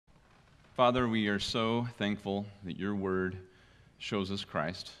Father, we are so thankful that your word shows us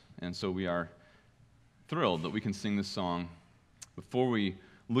Christ, and so we are thrilled that we can sing this song. Before we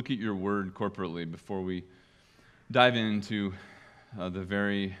look at your word corporately, before we dive into the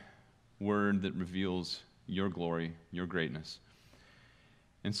very word that reveals your glory, your greatness.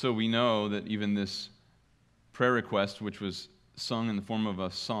 And so we know that even this prayer request, which was sung in the form of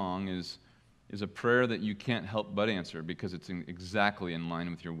a song, is a prayer that you can't help but answer because it's exactly in line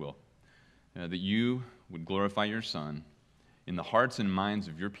with your will. That you would glorify your Son in the hearts and minds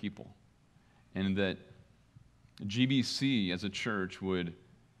of your people, and that GBC as a church would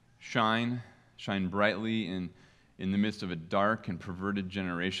shine brightly in the midst of a dark and perverted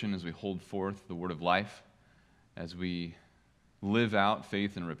generation as we hold forth the word of life, as we live out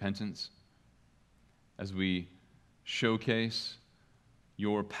faith and repentance, as we showcase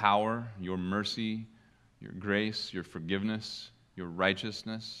your power, your mercy, your grace, your forgiveness, your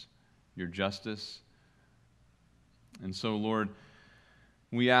righteousness, your justice. And so, Lord,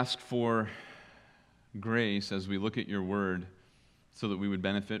 we ask for grace as we look at your word so that we would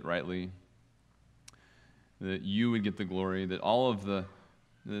benefit rightly, that you would get the glory, that all of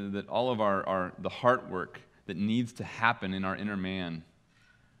our the heart work that needs to happen in our inner man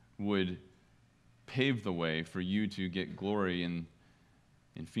would pave the way for you to get glory in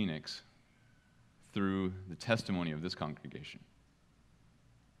Phoenix through the testimony of this congregation.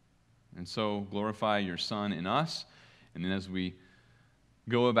 And so glorify your Son in us, and then as we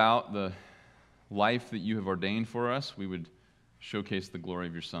go about the life that you have ordained for us, we would showcase the glory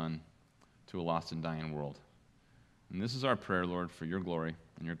of your Son to a lost and dying world. And this is our prayer, Lord, for your glory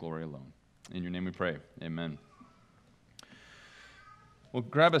and your glory alone. In your name we pray. Amen. Well,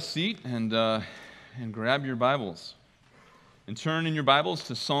 grab a seat and grab your Bibles. And turn in your Bibles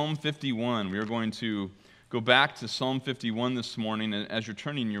to Psalm 51. We are going to go back to Psalm 51 this morning. And as you're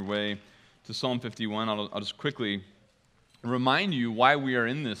turning your way to Psalm 51, I'll just quickly remind you why we are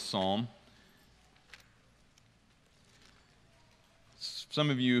in this psalm. Some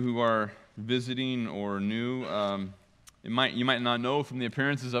of you who are visiting or new, you might not know from the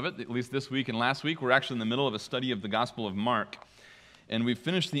appearances of it, at least this week and last week, we're actually in the middle of a study of the Gospel of Mark. And we've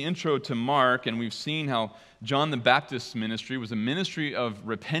finished the intro to Mark, and we've seen how John the Baptist's ministry was a ministry of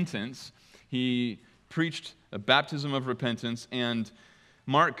repentance. He preached a baptism of repentance, and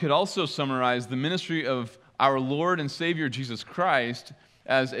Mark could also summarize the ministry of our Lord and Savior Jesus Christ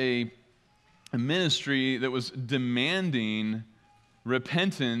as a ministry that was demanding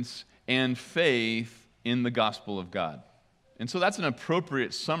repentance and faith in the gospel of God. And so that's an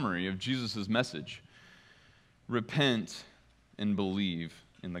appropriate summary of Jesus' message. Repent and believe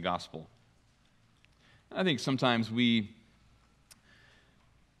in the gospel. I think sometimes we,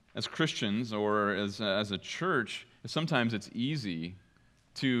 as Christians or as a church, sometimes it's easy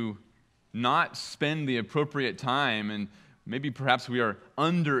to not spend the appropriate time, and maybe perhaps we are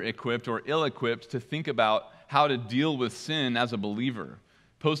under-equipped or ill-equipped to think about how to deal with sin as a believer.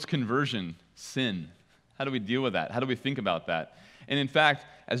 Post-conversion, sin. How do we deal with that? How do we think about that? And in fact,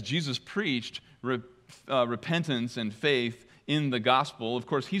 as Jesus preached repentance and faith in the gospel, of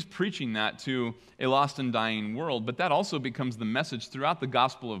course, he's preaching that to a lost and dying world, but that also becomes the message throughout the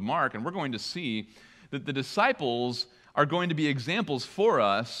Gospel of Mark, and we're going to see that the disciples are going to be examples for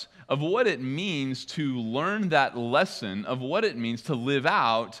us of what it means to learn that lesson, of what it means to live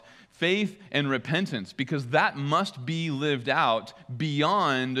out faith and repentance, because that must be lived out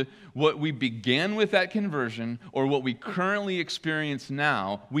beyond what we began with at conversion or what we currently experience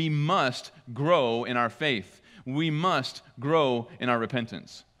now. We must grow in our faith. We must grow in our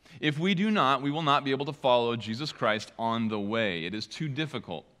repentance. If we do not, we will not be able to follow Jesus Christ on the way. It is too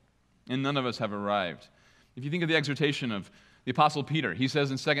difficult, and none of us have arrived. If you think of the exhortation of the Apostle Peter, he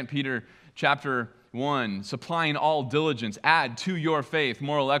says in 2 Peter chapter 1, supplying all diligence, add to your faith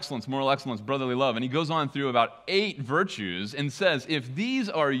moral excellence, brotherly love. And he goes on through about 8 virtues and says, if these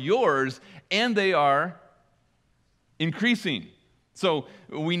are yours and they are increasing. So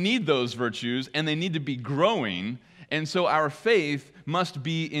we need those virtues, and they need to be growing, and so our faith must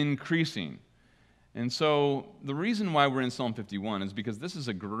be increasing. And so the reason why we're in Psalm 51 is because this is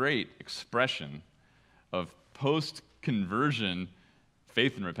a great expression of post-conversion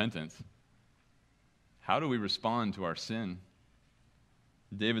faith and repentance. How do we respond to our sin?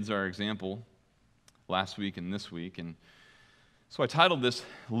 David's our example last week and this week, and so I titled this,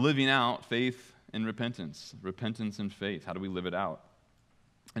 Living Out Faith and Repentance and Faith. How do we live it out?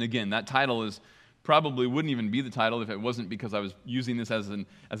 And again, that title probably wouldn't even be the title if it wasn't because I was using this as an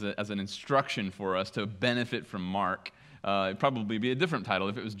instruction for us to benefit from Mark. It'd probably be a different title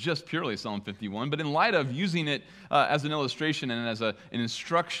if it was just purely Psalm 51. But in light of using it as an illustration and as an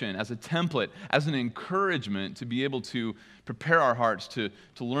instruction, as a template, as an encouragement to be able to prepare our hearts to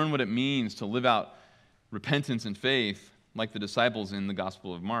learn what it means to live out repentance and faith like the disciples in the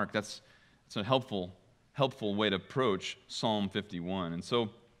Gospel of Mark, that's a helpful way to approach Psalm 51. And so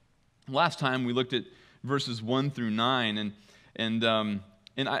last time we looked at verses 1 through 9, and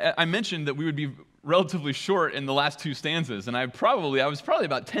I mentioned that we would be relatively short in the last two stanzas, and I was probably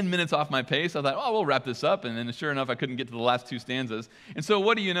about 10 minutes off my pace. I thought, we'll wrap this up, and then sure enough, I couldn't get to the last two stanzas. And so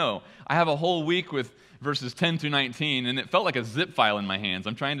what do you know? I have a whole week with verses 10 through 19, and it felt like a zip file in my hands.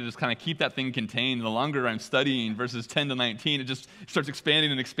 I'm trying to just kind of keep that thing contained. The longer I'm studying verses 10 to 19, it just starts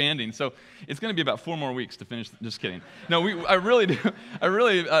expanding and expanding. So it's going to be about 4 more weeks to finish. Just kidding. No, I really do. I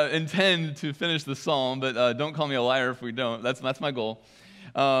really intend to finish the psalm, but don't call me a liar if we don't. That's my goal.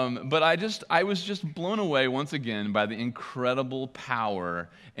 But I was just blown away once again by the incredible power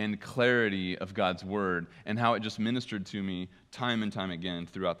and clarity of God's Word and how it just ministered to me time and time again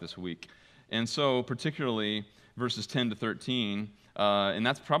throughout this week. And so particularly verses 10 to 13, and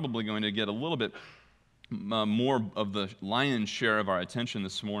that's probably going to get a little bit more of the lion's share of our attention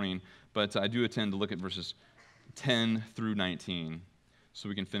this morning, but I do intend to look at verses 10 through 19 so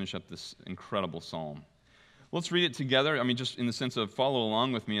we can finish up this incredible psalm. Let's read it together. I mean, just in the sense of follow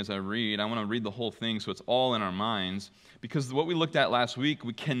along with me as I read. I want to read the whole thing so it's all in our minds, because what we looked at last week,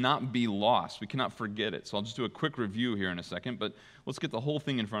 we cannot be lost. We cannot forget it. So I'll just do a quick review here in a second, but let's get the whole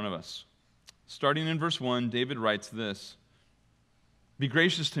thing in front of us. Starting in verse 1, David writes this: "Be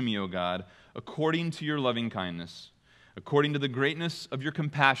gracious to me, O God, according to your loving kindness, according to the greatness of your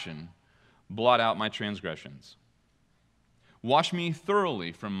compassion, blot out my transgressions. Wash me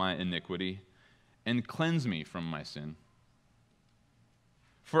thoroughly from my iniquity, and cleanse me from my sin.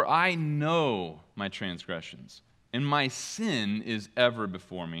 For I know my transgressions, and my sin is ever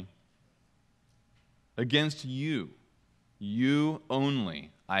before me. Against you, you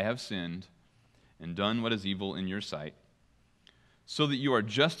only, I have sinned and done what is evil in your sight, so that you are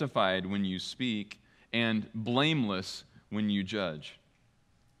justified when you speak and blameless when you judge.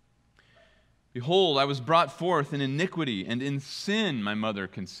 Behold, I was brought forth in iniquity, and in sin my mother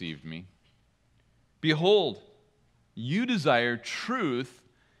conceived me. Behold, you desire truth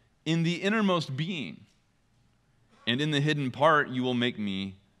in the innermost being, and in the hidden part you will make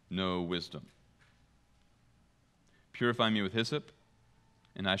me know wisdom. Purify me with hyssop,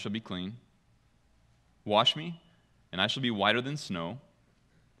 and I shall be clean. Wash me, and I shall be whiter than snow.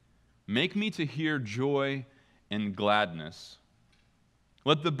 Make me to hear joy and gladness.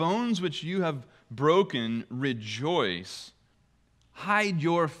 Let the bones which you have broken rejoice. Hide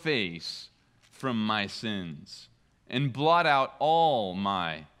your face from my sins, and blot out all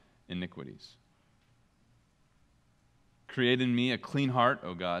my iniquities. Create in me a clean heart,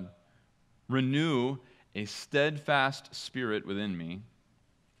 O God. Renew a steadfast spirit within me.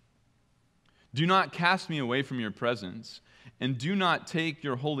 Do not cast me away from your presence, and do not take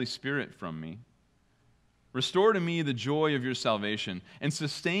your Holy Spirit from me. Restore to me the joy of your salvation, and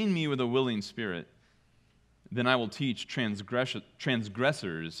sustain me with a willing spirit. Then I will teach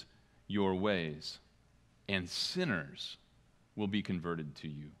transgressors your ways, and sinners will be converted to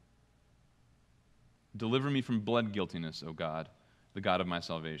you. Deliver me from blood guiltiness, O God, the God of my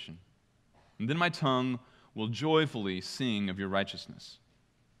salvation. And then my tongue will joyfully sing of your righteousness.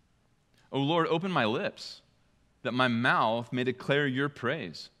 O Lord, open my lips, that my mouth may declare your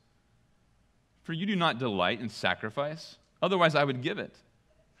praise. For you do not delight in sacrifice, otherwise I would give it.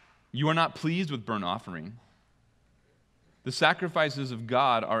 You are not pleased with burnt offering. The sacrifices of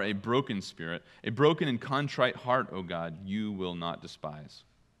God are a broken spirit, a broken and contrite heart, O God, you will not despise.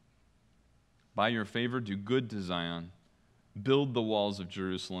 By your favor, do good to Zion. Build the walls of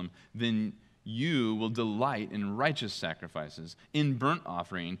Jerusalem. Then you will delight in righteous sacrifices, in burnt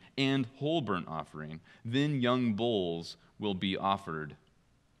offering and whole burnt offering. Then young bulls will be offered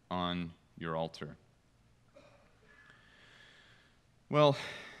on your altar. Well,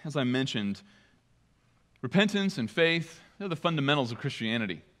 as I mentioned, repentance and faith, they're the fundamentals of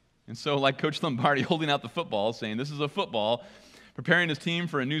Christianity. And so, like Coach Lombardi holding out the football, saying, this is a football, preparing his team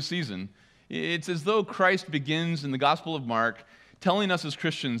for a new season, it's as though Christ begins in the Gospel of Mark telling us as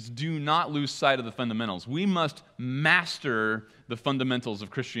Christians, do not lose sight of the fundamentals. We must master the fundamentals of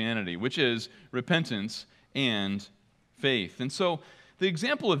Christianity, which is repentance and faith. And so the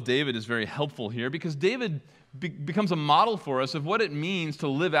example of David is very helpful here, because David becomes a model for us of what it means to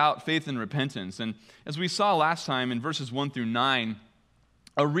live out faith and repentance. And as we saw last time in verses 1 through 9,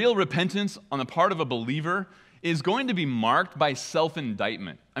 a real repentance on the part of a believer is going to be marked by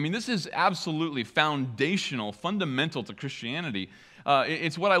self-indictment. I mean, this is absolutely foundational, fundamental to Christianity.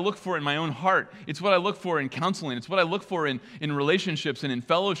 It's what I look for in my own heart. It's what I look for in counseling. It's what I look for in relationships and in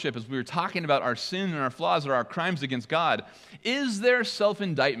fellowship as we were talking about our sin and our flaws or our crimes against God. Is there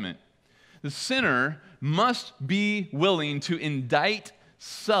self-indictment? The sinner must be willing to indict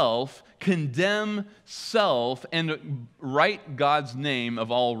self, condemn self, and right God's name of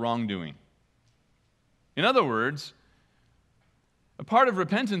all wrongdoing. In other words, a part of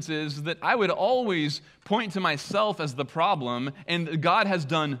repentance is that I would always point to myself as the problem, and God has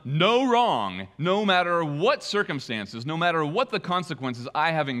done no wrong, no matter what circumstances, no matter what the consequences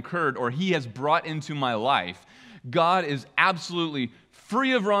I have incurred or He has brought into my life. God is absolutely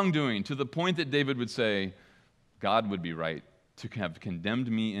free of wrongdoing, to the point that David would say, God would be right to have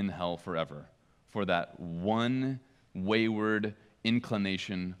condemned me in hell forever for that one wayward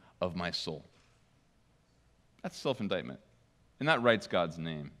inclination of my soul. That's self-indictment. And that writes God's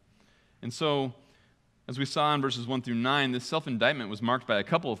name. And so, as we saw in verses 1 through 9, this self-indictment was marked by a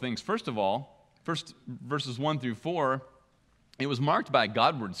couple of things. First of all, verses 1 through 4, it was marked by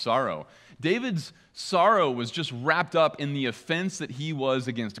Godward sorrow. David's sorrow was just wrapped up in the offense that he was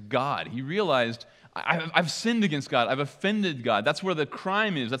against God. He realized, I've sinned against God. I've offended God. That's where the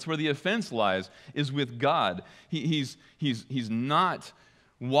crime is. That's where the offense lies, is with God. He's not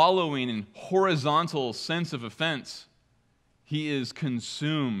wallowing in horizontal sense of offense. He is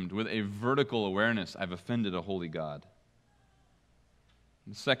consumed with a vertical awareness. I've offended a holy God.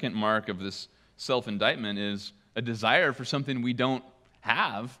 The second mark of this self-indictment is a desire for something we don't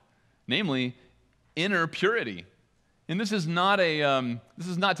have, namely inner purity. And this is not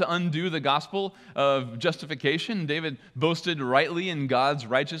to undo the gospel of justification. David boasted rightly in God's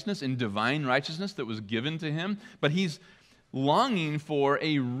righteousness, in divine righteousness that was given to him, but he's longing for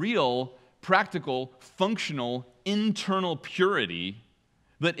a real, practical, functional, internal purity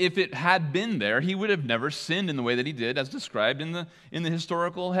that if it had been there, he would have never sinned in the way that he did, as described in the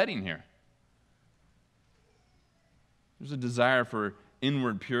historical heading here. There's a desire for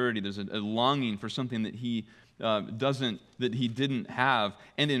inward purity. There's a longing for something that he didn't have.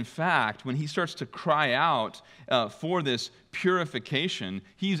 And in fact, when he starts to cry out for this purification,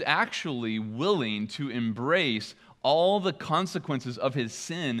 he's actually willing to embrace all the consequences of his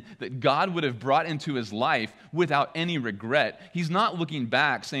sin that God would have brought into his life without any regret. He's not looking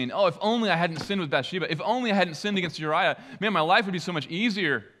back saying, oh, if only I hadn't sinned with Bathsheba, if only I hadn't sinned against Uriah, man, my life would be so much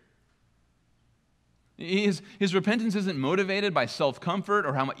easier. His repentance isn't motivated by self-comfort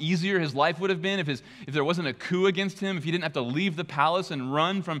or how much easier his life would have been if there wasn't a coup against him, if he didn't have to leave the palace and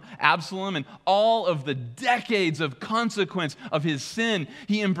run from Absalom and all of the decades of consequence of his sin.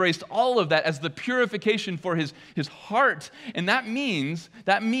 He embraced all of that as the purification for his heart. And that means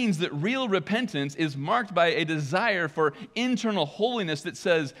that real repentance is marked by a desire for internal holiness that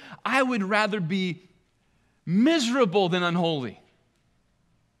says, I would rather be miserable than unholy.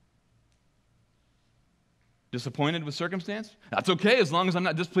 Disappointed with circumstance? That's okay as long as I'm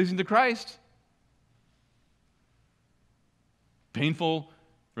not displeasing to Christ. Painful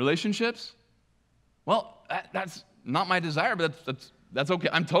relationships? Well, that's not my desire, but that's okay.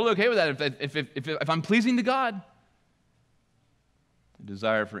 I'm totally okay with that if I'm pleasing to God. The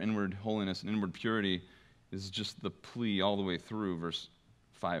desire for inward holiness and inward purity is just the plea all the way through verses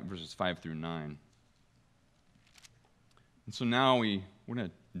 5 through 9. And so now we're going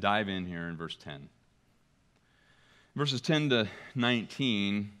to dive in here in verse 10. Verses 10 to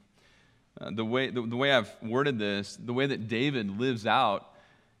 19, the way I've worded this, the way that David lives out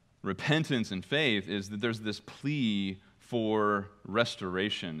repentance and faith is that there's this plea for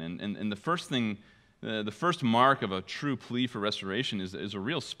restoration. And the first thing, the first mark of a true plea for restoration is a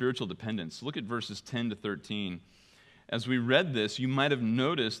real spiritual dependence. Look at verses 10 to 13. As we read this, you might have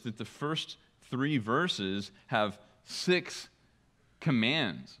noticed that the first 3 verses have 6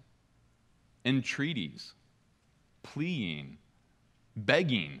 commands, entreaties, pleading,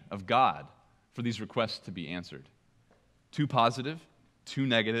 begging of God for these requests to be answered. 2 positive, 2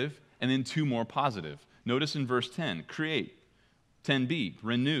 negative, and then 2 more positive. Notice in verse 10, create. 10b,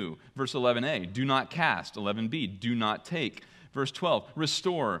 renew. Verse 11a, do not cast. 11b, do not take. Verse 12,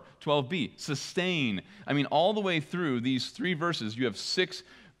 restore. 12b, sustain. I mean, all the way through these 3 verses, you have 6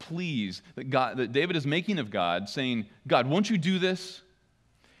 pleas that David is making of God, saying, God, won't you do this?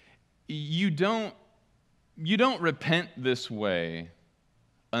 You don't repent this way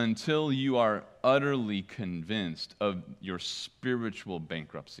until you are utterly convinced of your spiritual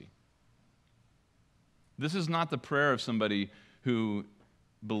bankruptcy. This is not the prayer of somebody who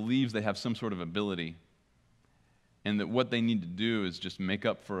believes they have some sort of ability and that what they need to do is just make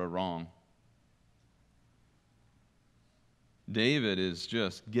up for a wrong. David is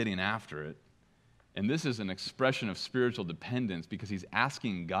just getting after it. And this is an expression of spiritual dependence because he's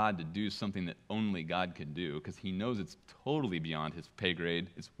asking God to do something that only God could do because he knows it's totally beyond his pay grade.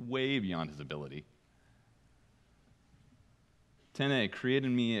 It's way beyond his ability. 10a, create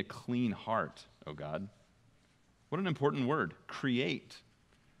in me a clean heart, O God. What an important word, create.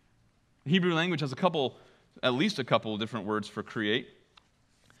 The Hebrew language has at least a couple of different words for create.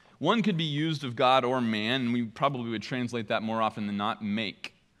 One could be used of God or man, and we probably would translate that more often than not,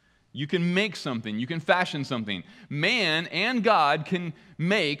 make. You can make something. You can fashion something. Man and God can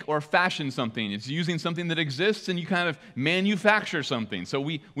make or fashion something. It's using something that exists, and you kind of manufacture something. So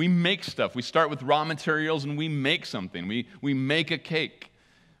we make stuff. We start with raw materials, and we make something. We make a cake.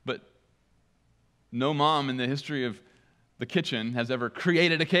 But no mom in the history of the kitchen has ever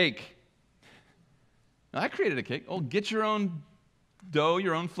created a cake. I created a cake. Oh, get your own dough,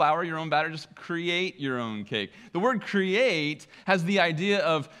 your own flour, your own batter. Just create your own cake. The word create has the idea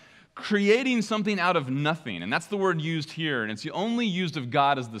of creating something out of nothing, and that's the word used here, and it's only used of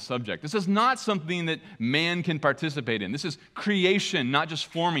God as the subject. This is not something that man can participate in. This is creation, not just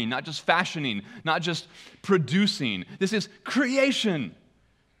forming, not just fashioning, not just producing. This is creation.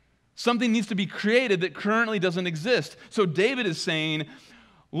 Something needs to be created that currently doesn't exist. So David is saying,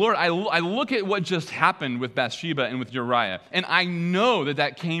 Lord, I look at what just happened with Bathsheba and with Uriah, and I know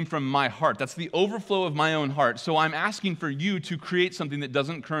that came from my heart. That's the overflow of my own heart. So I'm asking for you to create something that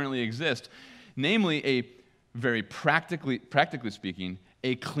doesn't currently exist, namely a very practically speaking,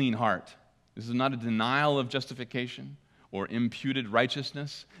 a clean heart. This is not a denial of justification or imputed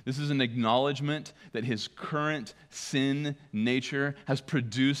righteousness. This is an acknowledgement that his current sin nature has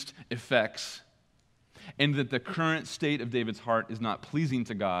produced effects, and that the current state of David's heart is not pleasing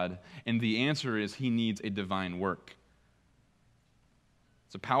to God, and the answer is he needs a divine work.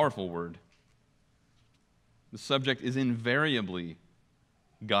 It's a powerful word. The subject is invariably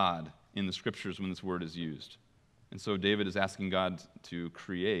God in the Scriptures when this word is used. And so David is asking God to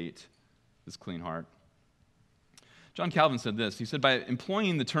create this clean heart. John Calvin said this. He said, by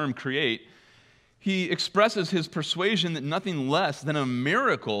employing the term create, he expresses his persuasion that nothing less than a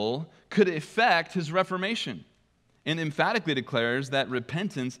miracle could effect his reformation, and emphatically declares that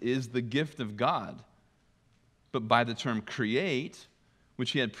repentance is the gift of God. But by the term create,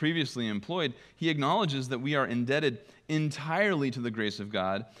 which he had previously employed, he acknowledges that we are indebted entirely to the grace of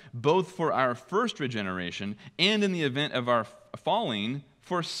God, both for our first regeneration and in the event of our falling,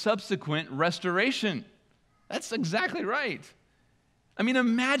 for subsequent restoration. That's exactly right. I mean,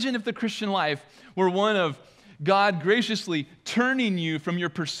 imagine if the Christian life were one of God graciously turning you from your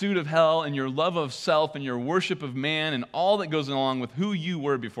pursuit of hell and your love of self and your worship of man and all that goes along with who you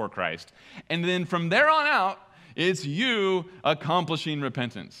were before Christ. And then from there on out, it's you accomplishing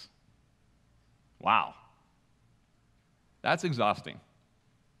repentance. Wow. That's exhausting.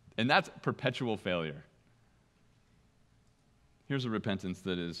 And that's perpetual failure. Here's a repentance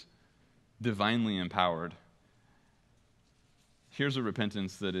that is divinely empowered. Here's a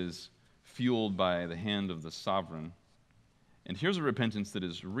repentance that is fueled by the hand of the sovereign. And here's a repentance that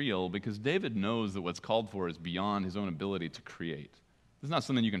is real because David knows that what's called for is beyond his own ability to create. This is not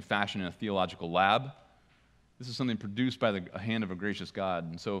something you can fashion in a theological lab. This is something produced by the hand of a gracious God.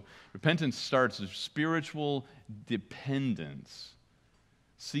 And so repentance starts as spiritual dependence,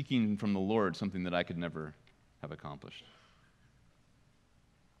 seeking from the Lord something that I could never have accomplished.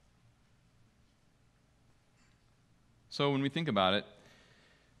 So when we think about it,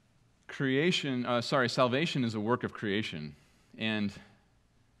 salvation is a work of creation, and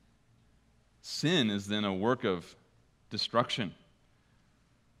sin is then a work of destruction.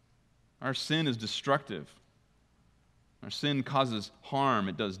 Our sin is destructive. Our sin causes harm,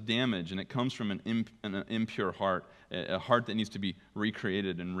 it does damage, and it comes from an impure heart, a heart that needs to be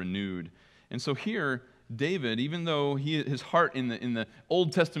recreated and renewed. And so here, David, even though his heart in the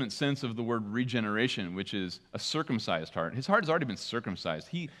Old Testament sense of the word regeneration, which is a circumcised heart, his heart has already been circumcised.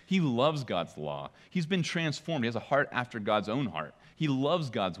 He loves God's law. He's been transformed. He has a heart after God's own heart. He loves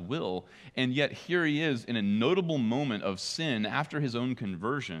God's will, and yet here he is in a notable moment of sin after his own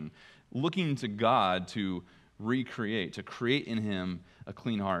conversion, looking to God to recreate, to create in him a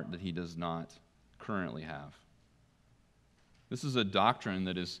clean heart that he does not currently have. This is a doctrine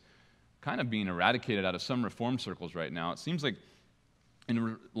that is kind of being eradicated out of some Reformed circles right now. It seems like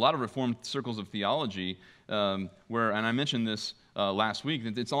in a lot of Reformed circles of theology, and I mentioned this last week.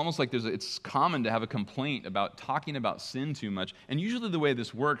 It's almost like it's common to have a complaint about talking about sin too much. And usually the way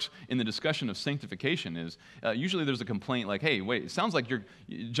this works in the discussion of sanctification is usually there's a complaint like, hey, wait, it sounds like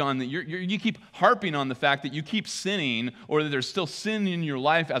John, that you keep harping on the fact that you keep sinning or that there's still sin in your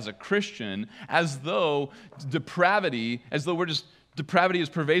life as a Christian, as though depravity is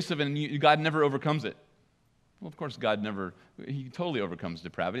pervasive and God never overcomes it. Well, of course, He totally overcomes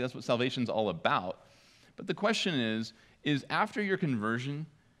depravity. That's what salvation's all about. But the question is after your conversion,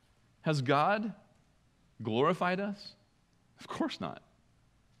 has God glorified us? Of course not.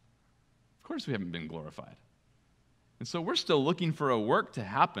 Of course we haven't been glorified. And so we're still looking for a work to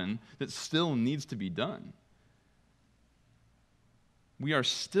happen that still needs to be done. We are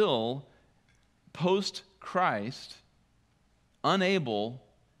still, post-Christ, unable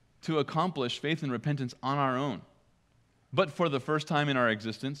to accomplish faith and repentance on our own. But for the first time in our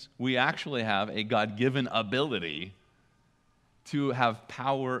existence, we actually have a God-given ability to have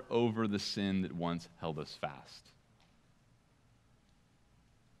power over the sin that once held us fast.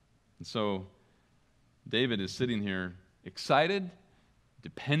 And so David is sitting here excited,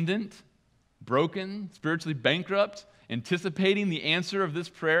 dependent, broken, spiritually bankrupt, anticipating the answer of this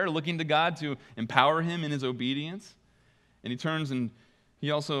prayer, looking to God to empower him in his obedience. And he turns and he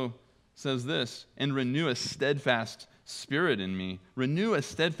also says this, and renew a steadfast spirit in me. Renew a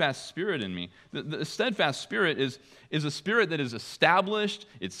steadfast spirit in me. The steadfast spirit is a spirit that is established,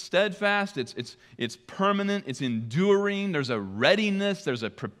 it's steadfast, it's permanent, it's enduring, there's a readiness, there's a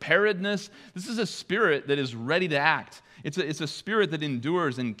preparedness. This is a spirit that is ready to act. It's a spirit that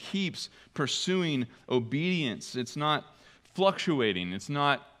endures and keeps pursuing obedience. It's not fluctuating, it's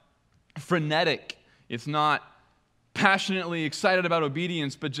not frenetic, it's not passionately excited about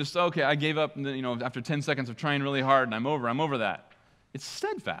obedience, but just, okay, I gave up, after 10 seconds of trying really hard, and I'm over that. It's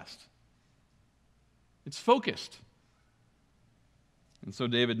steadfast. It's focused. And so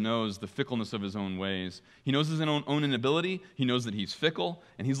David knows the fickleness of his own ways. He knows his own inability. He knows that he's fickle,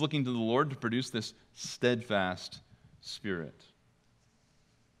 and he's looking to the Lord to produce this steadfast spirit.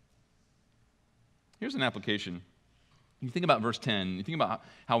 Here's an application. You think about verse 10. You think about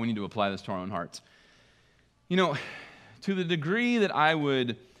how we need to apply this to our own hearts. To the degree that I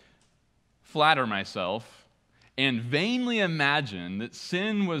would flatter myself and vainly imagine that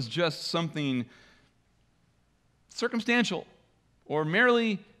sin was just something circumstantial or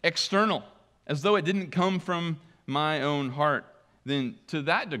merely external, as though it didn't come from my own heart, then to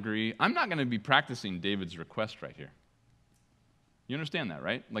that degree, I'm not going to be practicing David's request right here. You understand that,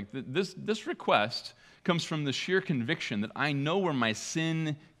 right? Like this request comes from the sheer conviction that I know where my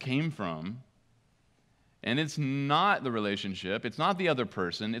sin came from. And it's not the relationship, it's not the other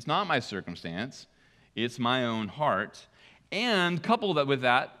person, it's not my circumstance, it's my own heart. And couple that with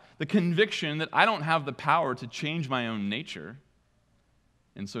that, the conviction that I don't have the power to change my own nature.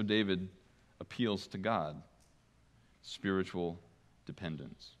 And so David appeals to God, spiritual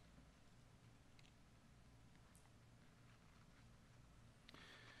dependence.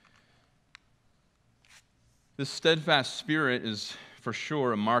 This steadfast spirit is for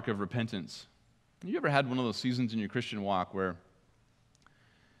sure a mark of repentance. You ever had one of those seasons in your Christian walk where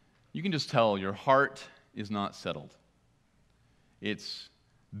you can just tell your heart is not settled? It's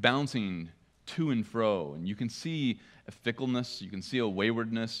bouncing to and fro, and you can see a fickleness, you can see a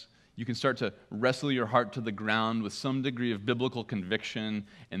waywardness, you can start to wrestle your heart to the ground with some degree of biblical conviction,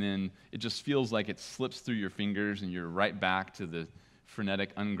 and then it just feels like it slips through your fingers and you're right back to the frenetic,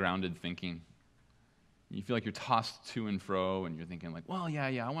 ungrounded thinking. You feel like you're tossed to and fro, and you're thinking like, well, yeah,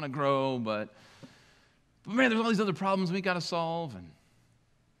 I want to grow, but man, there's all these other problems we got to solve, and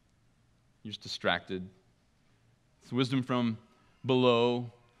you're just distracted. It's wisdom from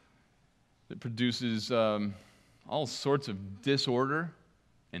below that produces all sorts of disorder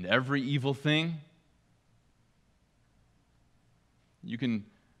and every evil thing. You can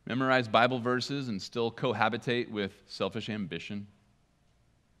memorize Bible verses and still cohabitate with selfish ambition.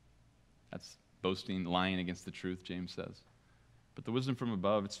 That's boasting, lying against the truth, James says. But the wisdom from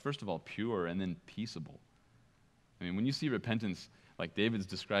above, it's first of all pure and then peaceable. I mean, when you see repentance like David's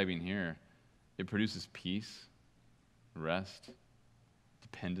describing here, it produces peace, rest,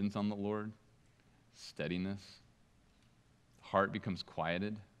 dependence on the Lord, steadiness. The heart becomes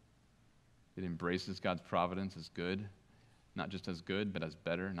quieted. It embraces God's providence as good, not just as good, but as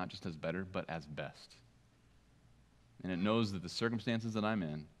better, not just as better, but as best. And it knows that the circumstances that I'm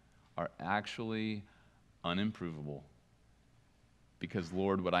in are actually unimprovable. Because,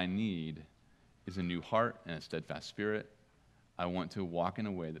 Lord, what I need is a new heart and a steadfast spirit. I want to walk in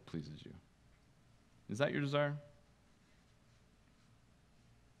a way that pleases you. Is that your desire?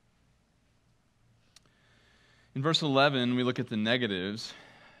 In verse 11, we look at the negatives.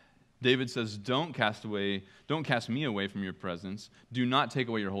 David says, don't cast me away from your presence. Do not take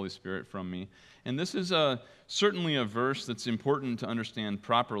away your Holy Spirit from me. And this is certainly a verse that's important to understand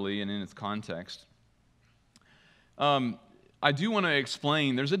properly and in its context. I do want to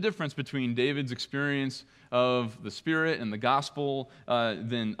explain, there's a difference between David's experience of the Spirit and the gospel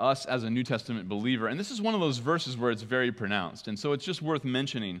than us as a New Testament believer. And this is one of those verses where it's very pronounced. And so it's just worth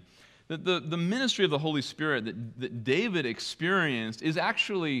mentioning that the ministry of the Holy Spirit that David experienced is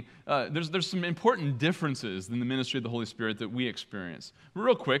actually, there's some important differences in the ministry of the Holy Spirit that we experience.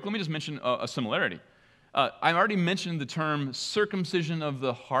 Real quick, let me just mention a similarity. I already mentioned the term circumcision of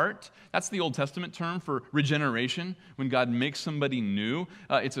the heart. That's the Old Testament term for regeneration, when God makes somebody new.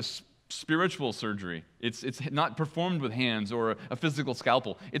 It's a spiritual surgery. It's not performed with hands or a physical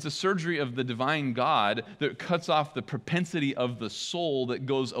scalpel. It's a surgery of the divine God that cuts off the propensity of the soul that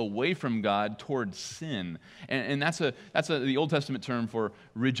goes away from God toward sin. And that's the Old Testament term for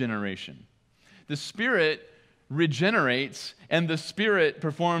regeneration. The Spirit regenerates, and the Spirit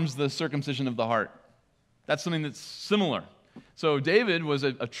performs the circumcision of the heart. That's something that's similar. So David was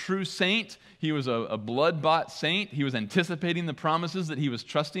a true saint. He was a blood-bought saint. He was anticipating the promises that he was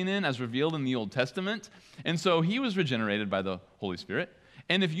trusting in as revealed in the Old Testament. And so he was regenerated by the Holy Spirit.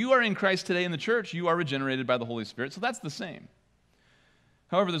 And if you are in Christ today in the church, you are regenerated by the Holy Spirit. So that's the same.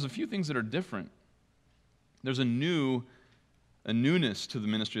 However, there's a few things that are different. There's a newness to the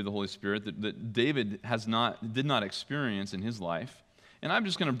ministry of the Holy Spirit that David did not experience in his life. And I'm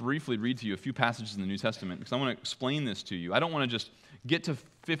just going to briefly read to you a few passages in the New Testament because I want to explain this to you. I don't want to just get to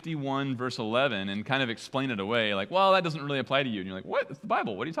 51 verse 11 and kind of explain it away like, well, that doesn't really apply to you. And you're like, what? It's the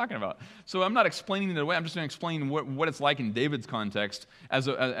Bible. What are you talking about? So I'm not explaining it away. I'm just going to explain what it's like in David's context as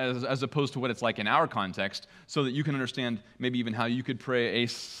opposed to what it's like in our context so that you can understand maybe even how you could pray a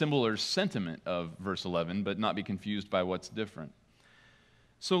similar sentiment of verse 11 but not be confused by what's different.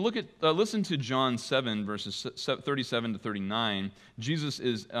 So listen to John 7, verses 37 to 39. Jesus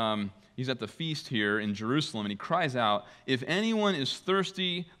he's at the feast here in Jerusalem, and he cries out, "If anyone is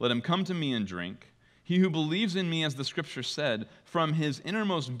thirsty, let him come to me and drink. He who believes in me, as the Scripture said, from his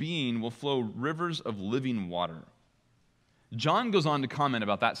innermost being will flow rivers of living water." John goes on to comment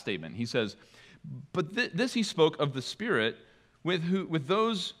about that statement. He says, "But this he spoke of the Spirit, with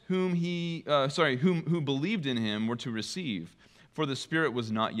those who believed in him were to receive. For the Spirit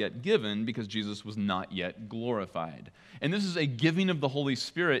was not yet given because Jesus was not yet glorified." And this is a giving of the Holy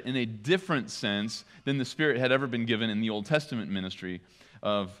Spirit in a different sense than the Spirit had ever been given in the Old Testament ministry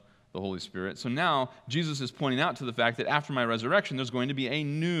of the Holy Spirit. So now Jesus is pointing out to the fact that after my resurrection, there's going to be a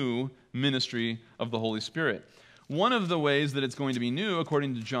new ministry of the Holy Spirit. One of the ways that it's going to be new,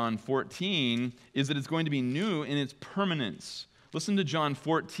 according to John 14, is that it's going to be new in its permanence. Listen to John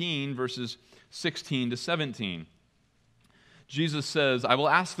 14, verses 16 to 17. Jesus says, "I will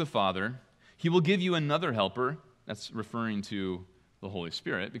ask the Father, he will give you another helper." That's referring to the Holy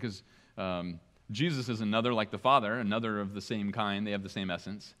Spirit, because Jesus is another like the Father, another of the same kind. They have the same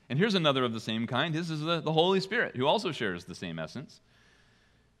essence. And here's another of the same kind. This is the Holy Spirit, who also shares the same essence.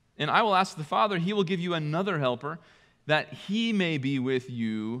 "And I will ask the Father, he will give you another helper, that he may be with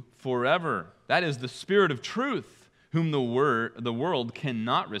you forever. That is the Spirit of truth, whom the world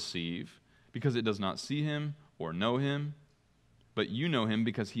cannot receive, because it does not see him or know him. But you know him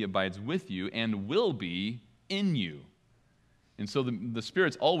because he abides with you and will be in you." And so the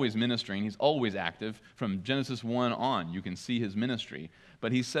Spirit's always ministering. He's always active. From Genesis 1 on, you can see his ministry.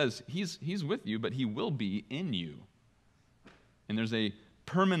 But he says he's with you, but he will be in you. And there's a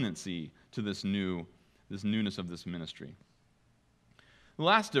permanency to this newness of this ministry. The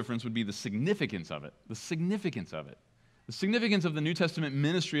last difference would be the significance of it. The significance of it. The significance of the New Testament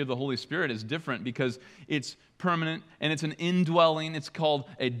ministry of the Holy Spirit is different because it's permanent and it's an indwelling. It's called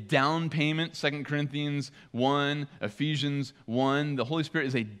a down payment, 2 Corinthians 1, Ephesians 1. The Holy Spirit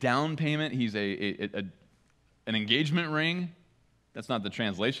is a down payment. He's an engagement ring. That's not the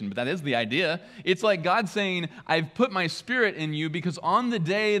translation, but that is the idea. It's like God saying, "I've put my Spirit in you because on the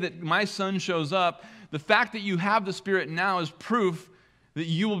day that my Son shows up, the fact that you have the Spirit now is proof that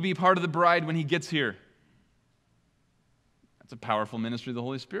you will be part of the bride when he gets here." It's a powerful ministry of the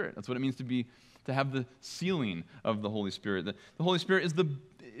Holy Spirit. That's what it means to have the sealing of the Holy Spirit. The Holy Spirit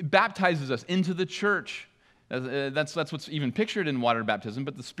baptizes us into the church. That's what's even pictured in water baptism,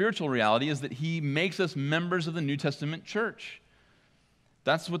 but the spiritual reality is that he makes us members of the New Testament church.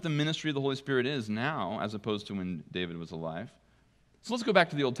 That's what the ministry of the Holy Spirit is now, as opposed to when David was alive. So let's go back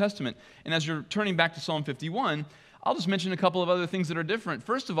to the Old Testament. And as you're turning back to Psalm 51, I'll just mention a couple of other things that are different.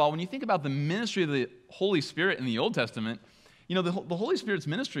 First of all, when you think about the ministry of the Holy Spirit in the Old Testament, you know, the Holy Spirit's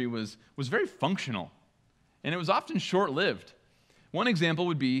ministry was very functional. and it was often short-lived. One example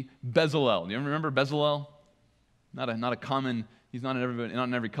would be Bezalel. Do you remember Bezalel? Not a common, he's not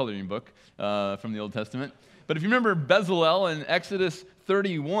in every coloring book from the Old Testament. But if you remember Bezalel in Exodus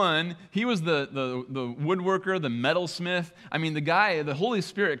 31, he was the woodworker, the metalsmith. I mean, the Holy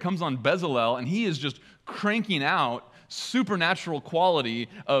Spirit comes on Bezalel, and he is just cranking out supernatural quality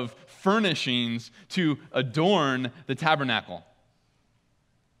of furnishings to adorn the tabernacle.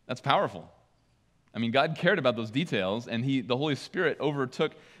 That's powerful. I mean, God cared about those details, and the Holy Spirit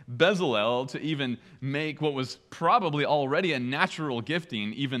overtook Bezalel to even make what was probably already a natural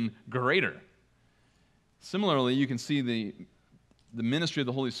gifting even greater. Similarly, you can see the ministry of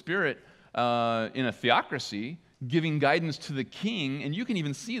the Holy Spirit in a theocracy giving guidance to the king, and you can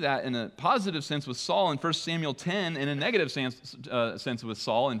even see that in a positive sense with Saul in 1 Samuel 10, and in a negative sense with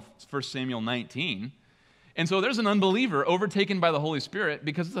Saul in 1 Samuel 19. And so there's an unbeliever overtaken by the Holy Spirit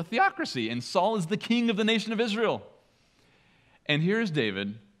because it's a theocracy, and Saul is the king of the nation of Israel. And here's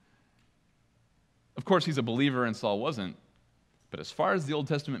David. Of course, he's a believer and Saul wasn't, but as far as the Old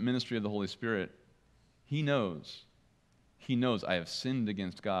Testament ministry of the Holy Spirit, he knows I have sinned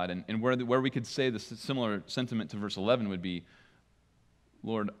against God. And where we could say the similar sentiment to verse 11 would be,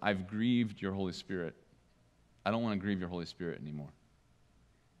 Lord, I've grieved your Holy Spirit. I don't want to grieve your Holy Spirit anymore.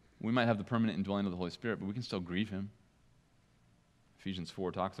 We might have the permanent indwelling of the Holy Spirit, but we can still grieve him. Ephesians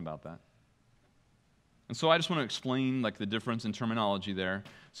 4 talks about that. And so I just want to explain the difference in terminology there.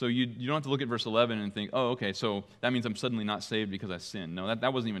 So you don't have to look at verse 11 and think, oh, okay, so that means I'm suddenly not saved because I sinned. No,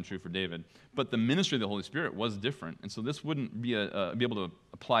 that wasn't even true for David. But the ministry of the Holy Spirit was different, and so this wouldn't be able to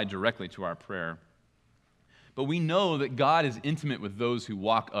apply directly to our prayer. But we know that God is intimate with those who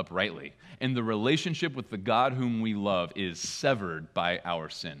walk uprightly, and the relationship with the God whom we love is severed by our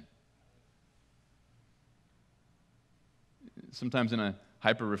sin. Sometimes in a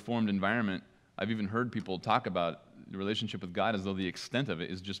hyper-reformed environment, I've even heard people talk about the relationship with God as though the extent of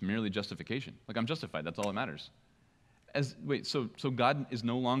it is just merely justification. Like, I'm justified, that's all that matters. So God is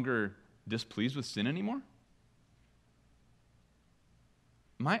no longer displeased with sin anymore?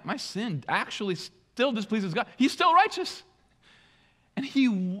 My sin actually still displeases God. He's still righteous. And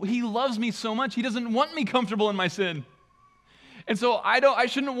he loves me so much, he doesn't want me comfortable in my sin. And so I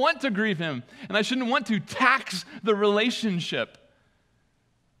shouldn't want to grieve him, and I shouldn't want to tax the relationship.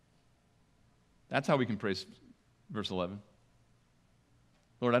 That's how we can praise verse 11.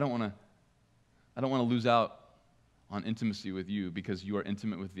 Lord, I don't want to lose out on intimacy with you because you are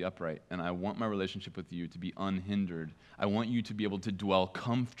intimate with the upright, and I want my relationship with you to be unhindered. I want you to be able to dwell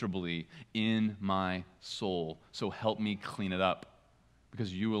comfortably in my soul. So help me clean it up,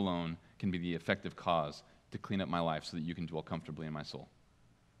 because you alone can be the effective cause to clean up my life so that you can dwell comfortably in my soul.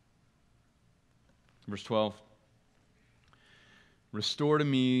 Verse 12. Restore to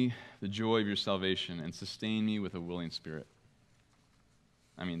me the joy of your salvation and sustain me with a willing spirit.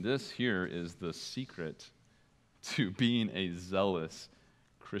 I mean, this here is the secret to being a zealous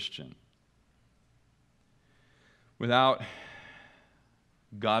Christian. Without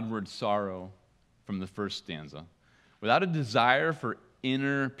Godward sorrow from the first stanza, without a desire for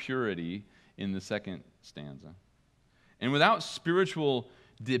inner purity in the second stanza, and without spiritual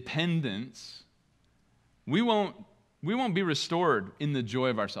dependence, we won't be restored in the joy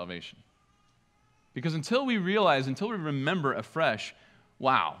of our salvation. Because until we remember afresh,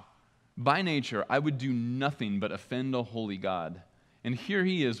 wow, by nature, I would do nothing but offend a holy God. And here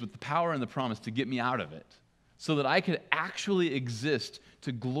he is with the power and the promise to get me out of it, so that I could actually exist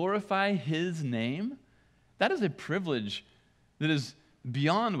to glorify his name. That is a privilege that is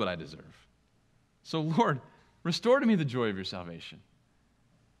beyond what I deserve. So Lord, restore to me the joy of your salvation.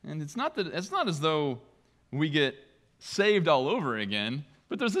 And it's not as though we get saved all over again,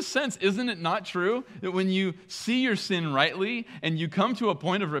 but there's a sense, isn't it not true, that when you see your sin rightly and you come to a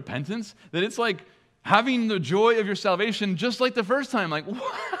point of repentance, that it's like having the joy of your salvation just like the first time. Like,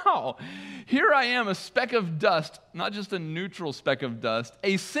 wow, here I am, a speck of dust, not just a neutral speck of dust,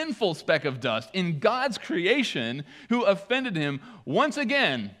 a sinful speck of dust in God's creation who offended him once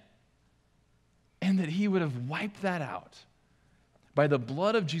again, and that he would have wiped that out by the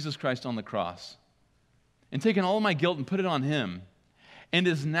blood of Jesus Christ on the cross and taken all of my guilt and put it on him, and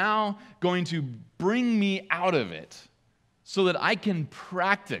is now going to bring me out of it so that I can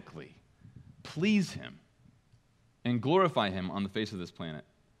practically please him and glorify him on the face of this planet.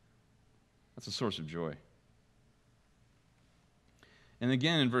 That's a source of joy. And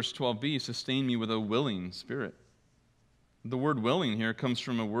again in verse 12b, sustain me with a willing spirit. The word willing here comes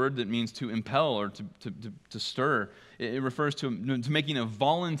from a word that means to impel or to stir. It refers to making a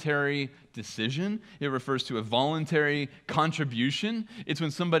voluntary decision. It refers to a voluntary contribution. It's when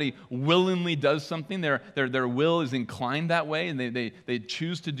somebody willingly does something. Their will is inclined that way, and they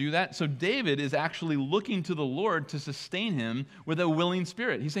choose to do that. So David is actually looking to the Lord to sustain him with a willing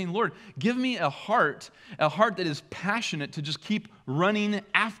spirit. He's saying, Lord, give me a heart that is passionate to just keep running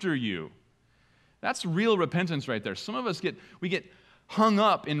after you. That's real repentance right there. Some of us get hung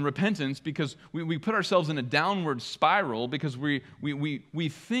up in repentance because we put ourselves in a downward spiral because we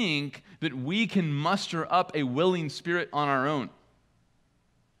think that we can muster up a willing spirit on our own.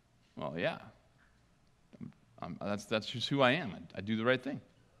 Well, yeah. That's just who I am. I do the right thing.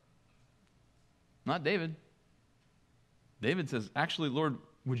 Not David. David says, actually, Lord,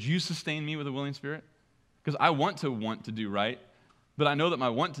 would you sustain me with a willing spirit? Because I want to do right. But I know that my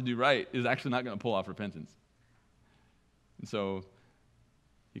want to do right is actually not going to pull off repentance. And so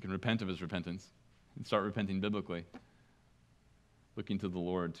he can repent of his repentance and start repenting biblically, looking to the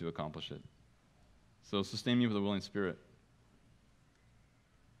Lord to accomplish it. So sustain me with a willing spirit.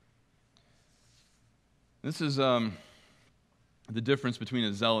 This is the difference between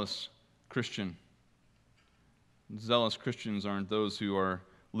a zealous Christian. Zealous Christians aren't those who are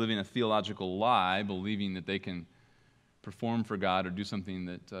living a theological lie, believing that they can perform for God or do something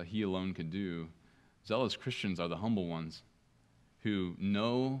that He alone could do. Zealous Christians are the humble ones who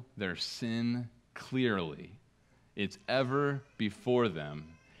know their sin clearly. It's ever before them.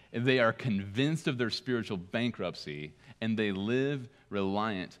 They are convinced of their spiritual bankruptcy, and they live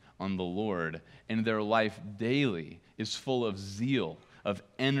reliant on the Lord. And their life daily is full of zeal, of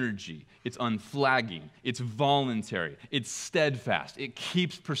energy. It's unflagging. It's voluntary. It's steadfast. It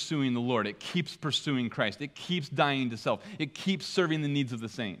keeps pursuing the Lord. It keeps pursuing Christ. It keeps dying to self. It keeps serving the needs of the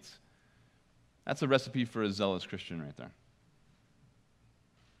saints. That's a recipe for a zealous Christian right there.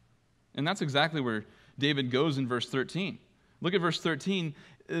 And that's exactly where David goes in verse 13. Look at verse 13.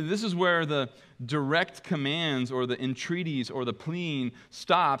 This is where the direct commands or the entreaties or the pleading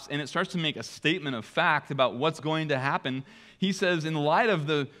stops, and it starts to make a statement of fact about what's going to happen. He says, in light of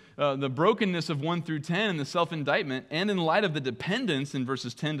the brokenness of 1 through 10 and the self-indictment, and in light of the dependence in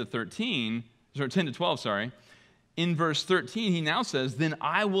verses 10 to 12, in verse 13, he now says, then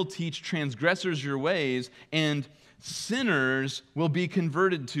I will teach transgressors your ways, and sinners will be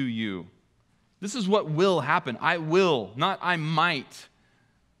converted to you. This is what will happen. I will, not I might.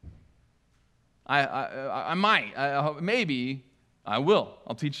 I might. Maybe I will.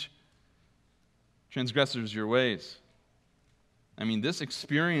 I'll teach transgressors your ways. I mean, this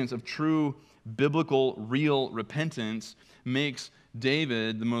experience of true biblical, real repentance makes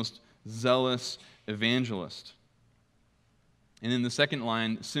David the most zealous evangelist. And in the second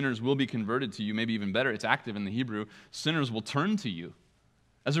line, sinners will be converted to you. Maybe even better, it's active in the Hebrew. Sinners will turn to you.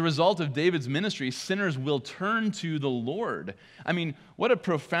 As a result of David's ministry, sinners will turn to the Lord. I mean, what a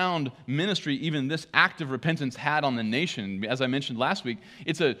profound ministry even this act of repentance had on the nation. As I mentioned last week,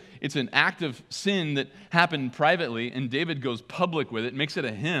 it's an act of sin that happened privately, and David goes public with it, makes it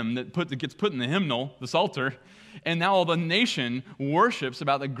a hymn that gets put in the hymnal, the Psalter, and now all the nation worships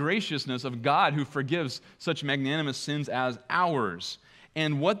about the graciousness of God who forgives such magnanimous sins as ours.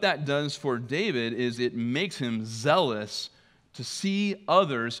 And what that does for David is it makes him zealous to see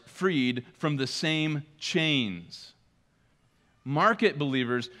others freed from the same chains. Mark it,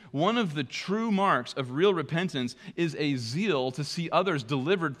 believers, one of the true marks of real repentance is a zeal to see others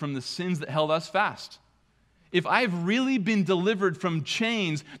delivered from the sins that held us fast. If I've really been delivered from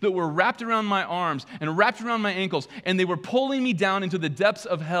chains that were wrapped around my arms and wrapped around my ankles, and they were pulling me down into the depths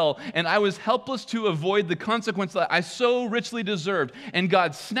of hell, and I was helpless to avoid the consequence that I so richly deserved, and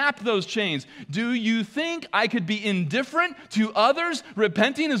God snapped those chains, do you think I could be indifferent to others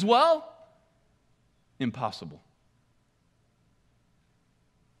repenting as well? Impossible.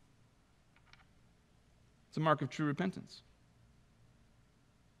 It's a mark of true repentance.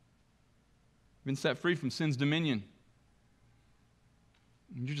 Been set free from sin's dominion.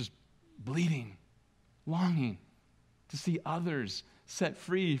 And you're just bleeding, longing to see others set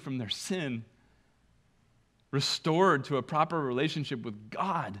free from their sin, restored to a proper relationship with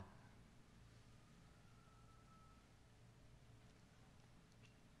God.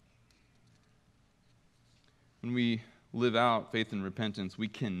 When we live out faith and repentance, we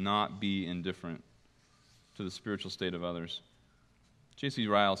cannot be indifferent to the spiritual state of others. J.C.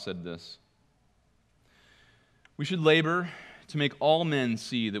 Ryle said this: we should labor to make all men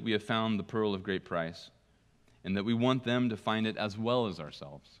see that we have found the pearl of great price, and that we want them to find it as well as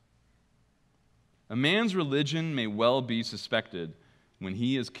ourselves. A man's religion may well be suspected when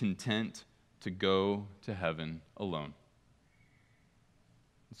he is content to go to heaven alone.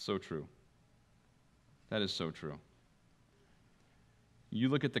 It's so true. That is so true. You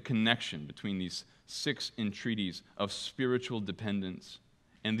look at the connection between these 6 entreaties of spiritual dependence,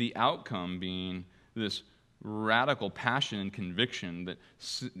 and the outcome being this radical passion and conviction that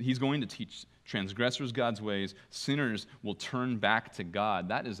he's going to teach transgressors God's ways, sinners will turn back to God.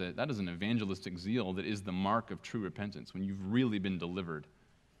 That is an evangelistic zeal that is the mark of true repentance, when you've really been delivered.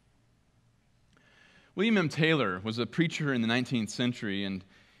 William M. Taylor was a preacher in the 19th century, and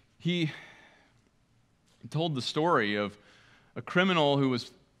he told the story of a criminal who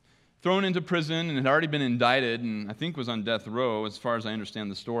was thrown into prison and had already been indicted and I think was on death row, as far as I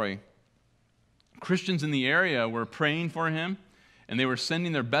understand the story. Christians in the area were praying for him, and they were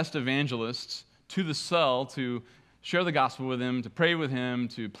sending their best evangelists to the cell to share the gospel with him, to pray with him,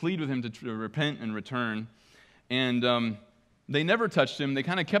 to plead with him to repent and return. And they never touched him. They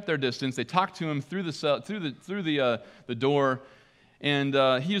kind of kept their distance. They talked to him through the cell, through the door, and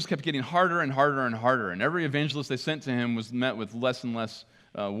he just kept getting harder and harder and harder. And every evangelist they sent to him was met with less and less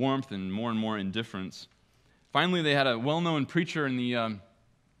warmth and more indifference. Finally, they had a well-known preacher in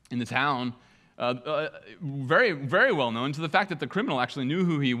the town, very, very well known, to the fact that the criminal actually knew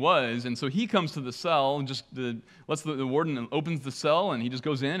who he was. And so he comes to the cell and just lets the warden opens the cell, and he just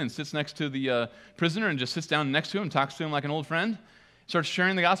goes in and sits next to the prisoner and just sits down next to him, talks to him like an old friend, starts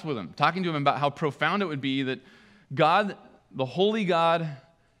sharing the gospel with him, talking to him about how profound it would be that God, the holy God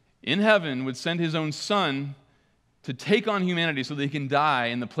in heaven, would send his own son to take on humanity so that he can die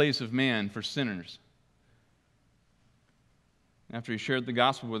in the place of man for sinners. After he shared the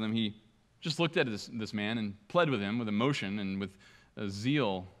gospel with him, he just looked at this man and pled with him with emotion and with a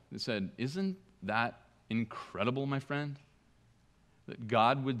zeal that said, "Isn't that incredible, my friend? That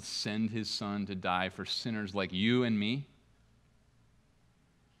God would send his son to die for sinners like you and me?"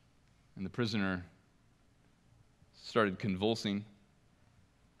 And the prisoner started convulsing,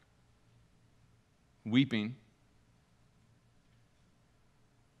 weeping.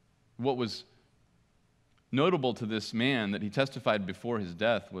 What was notable to this man that he testified before his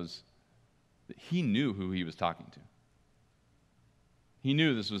death was that he knew who he was talking to. He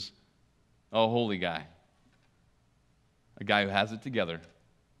knew this was a holy guy, a guy who has it together.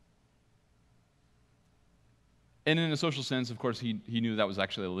 And in a social sense, of course, he knew that was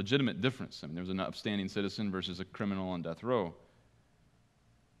actually a legitimate difference. I mean, there was an upstanding citizen versus a criminal on death row.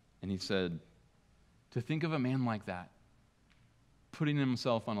 And he said, to think of a man like that, putting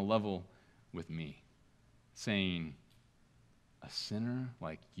himself on a level with me, saying, a sinner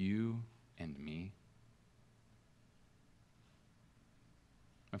like you and me?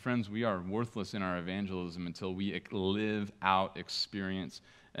 My friends, we are worthless in our evangelism until we live out, experience,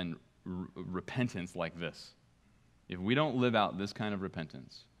 and repentance like this. If we don't live out this kind of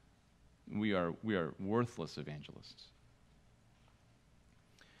repentance, we are worthless evangelists.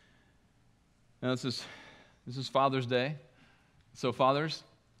 Now, this is Father's Day. So fathers,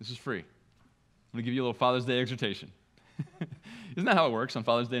 this is free. I'm going to give you a little Father's Day exhortation. Isn't that how it works on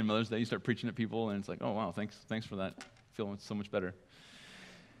Father's Day and Mother's Day? You start preaching at people, and it's like, oh, wow, thanks for that. I feel so much better.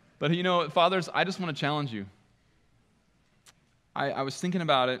 But you know, fathers, I just want to challenge you. I was thinking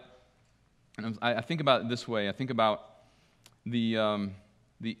about it, and I think about it this way. I think about the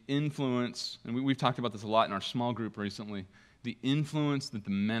influence, and we've talked about this a lot in our small group recently, the influence that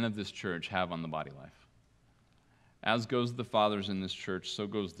the men of this church have on the body life. As goes the fathers in this church, so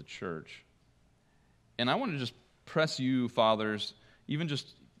goes the church. And I want to just press you, fathers, even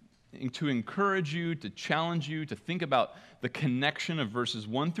just to encourage you, to challenge you, to think about the connection of verses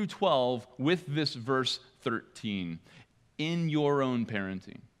 1 through 12 with this verse 13 in your own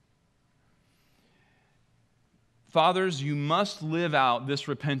parenting. Fathers, you must live out this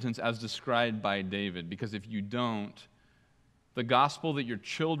repentance as described by David, because if you don't, the gospel that your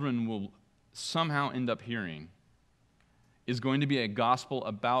children will somehow end up hearing is going to be a gospel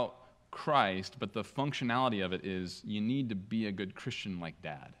about Christ, but the functionality of it is you need to be a good Christian like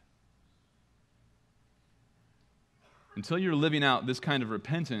Dad. Until you're living out this kind of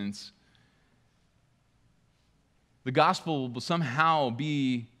repentance, the gospel will somehow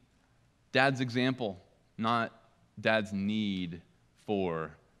be Dad's example, not Dad's need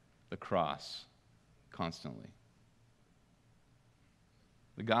for the cross constantly.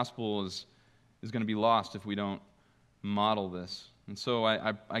 The gospel is going to be lost if we don't model this. And so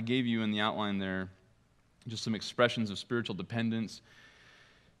I gave you in the outline there just some expressions of spiritual dependence.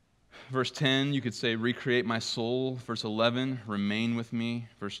 Verse 10, you could say, recreate my soul. Verse 11, remain with me.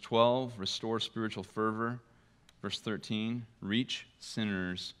 Verse 12, restore spiritual fervor. Verse 13, reach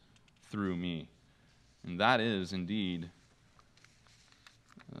sinners through me. And that is indeed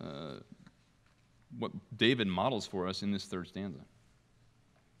what David models for us in this third stanza.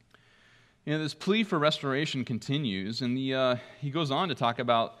 This plea for restoration continues, and he goes on to talk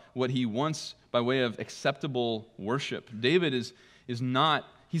about what he wants by way of acceptable worship. David is not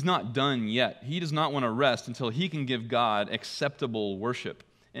done yet. He does not want to rest until he can give God acceptable worship.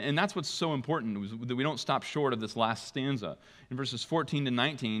 And that's what's so important, that we don't stop short of this last stanza. In verses 14 to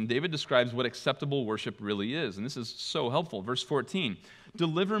 19, David describes what acceptable worship really is, and this is so helpful. Verse 14,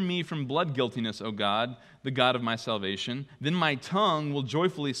 "Deliver me from blood guiltiness, O God, the God of my salvation. Then my tongue will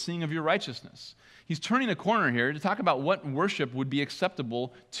joyfully sing of your righteousness." He's turning a corner here to talk about what worship would be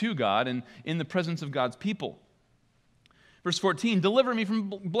acceptable to God and in the presence of God's people. Verse 14, "Deliver me from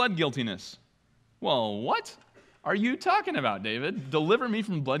blood guiltiness." Well, what are you talking about, David? Deliver me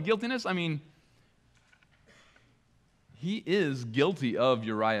from blood guiltiness? I mean, he is guilty of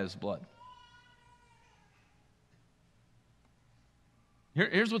Uriah's blood.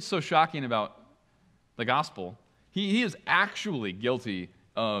 Here's what's so shocking about the gospel. He is actually guilty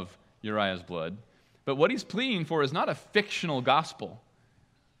of Uriah's blood, but what he's pleading for is not a fictional gospel.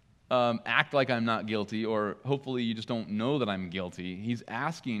 Act like I'm not guilty, or hopefully you just don't know that I'm guilty. He's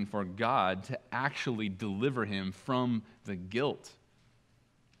asking for God to actually deliver him from the guilt.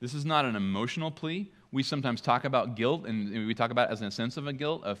 This is not an emotional plea. We sometimes talk about guilt, and we talk about it as a sense of a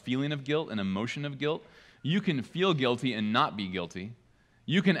guilt, a feeling of guilt, an emotion of guilt. You can feel guilty and not be guilty.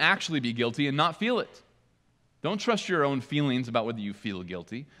 You can actually be guilty and not feel it. Don't trust your own feelings about whether you feel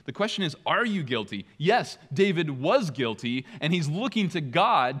guilty. The question is, are you guilty? Yes, David was guilty, and he's looking to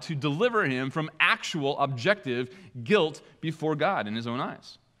God to deliver him from actual, objective guilt before God in his own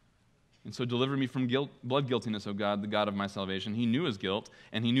eyes. And so deliver me from blood guiltiness, O God, the God of my salvation. He knew his guilt,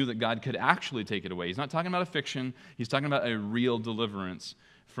 and he knew that God could actually take it away. He's not talking about a fiction. He's talking about a real deliverance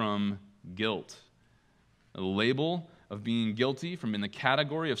from guilt. A label of being guilty, from in the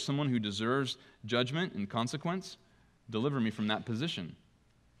category of someone who deserves judgment and consequence. Deliver me from that position,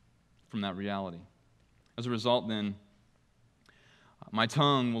 from that reality. As a result, then, my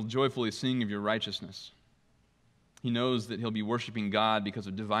tongue will joyfully sing of your righteousness. He knows that he'll be worshiping God because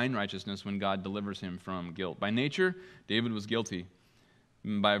of divine righteousness when God delivers him from guilt. By nature, David was guilty.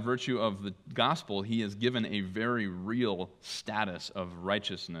 By virtue of the gospel, he is given a very real status of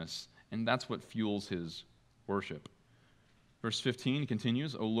righteousness, and that's what fuels his worship. Verse 15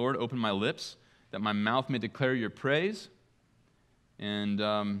 continues, "O Lord, open my lips, that my mouth may declare your praise."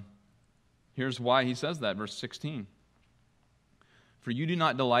 And here's why he says that, verse 16. "For you do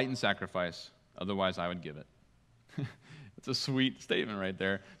not delight in sacrifice, otherwise I would give it." It's a sweet statement right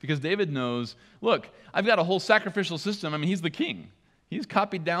there, because David knows, look, I've got a whole sacrificial system. I mean, he's the king. He's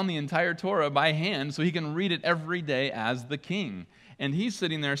copied down the entire Torah by hand so he can read it every day as the king. And he's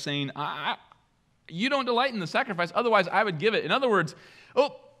sitting there saying, you don't delight in the sacrifice, otherwise I would give it. In other words,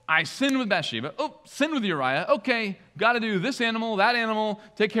 I sinned with Bathsheba. Sinned with Uriah. Okay, got to do this animal, that animal,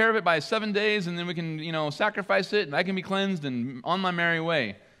 take care of it by 7 days, and then we can, sacrifice it, and I can be cleansed and on my merry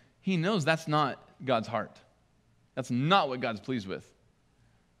way. He knows that's not God's heart. That's not what God's pleased with.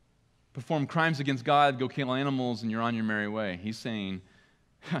 Perform crimes against God, go kill animals, and you're on your merry way. He's saying,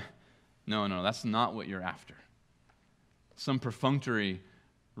 no, that's not what you're after. Some perfunctory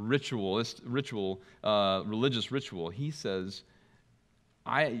religious ritual. He says,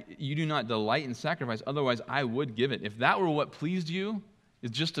 you do not delight in sacrifice, otherwise I would give it. If that were what pleased you,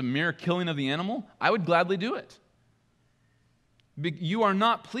 is just a mere killing of the animal, I would gladly do it. You are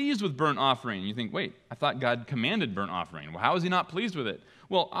not pleased with burnt offering. You think, wait, I thought God commanded burnt offering. Well, how is he not pleased with it?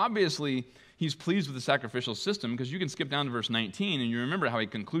 Well, obviously, he's pleased with the sacrificial system, because you can skip down to verse 19 and you remember how he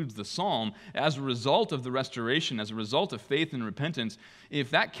concludes the psalm. As a result of the restoration, as a result of faith and repentance, if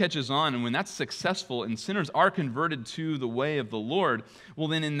that catches on and when that's successful and sinners are converted to the way of the Lord, well,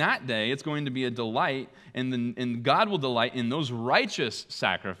 then in that day it's going to be a delight, and God will delight in those righteous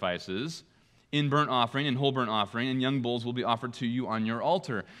sacrifices, in burnt offering, in whole burnt offering, and young bulls will be offered to you on your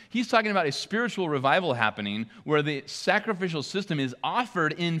altar. He's talking about a spiritual revival happening where the sacrificial system is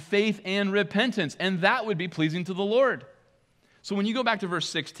offered in faith and repentance, and that would be pleasing to the Lord. So when you go back to verse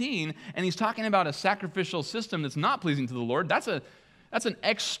 16, and he's talking about a sacrificial system that's not pleasing to the Lord, that's an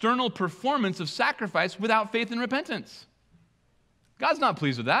external performance of sacrifice without faith and repentance. God's not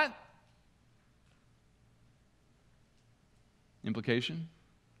pleased with that. Implication?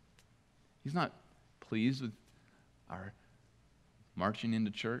 He's not pleased with our marching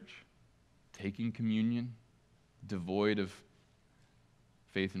into church, taking communion, devoid of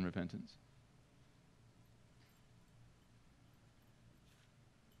faith and repentance.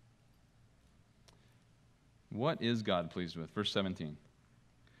 What is God pleased with? Verse 17.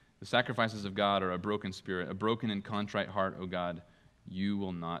 The sacrifices of God are a broken spirit, a broken and contrite heart, O God, you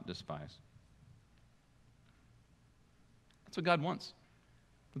will not despise. That's what God wants.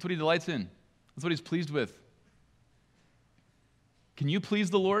 That's what he delights in. That's what he's pleased with. Can you please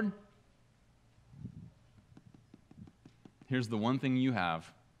the Lord? Here's the one thing you have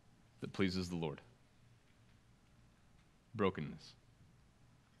that pleases the Lord: brokenness,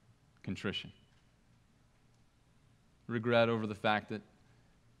 contrition, regret over the fact that,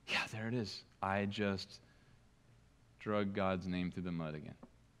 yeah, there it is. I just drug God's name through the mud again.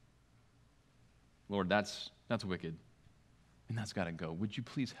 Lord, that's wicked, and that's got to go. Would you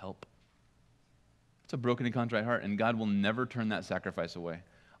please help? It's a broken and contrite heart, and God will never turn that sacrifice away.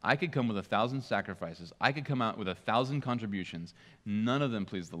 I could come with 1,000 sacrifices. I could come out with 1,000 contributions. None of them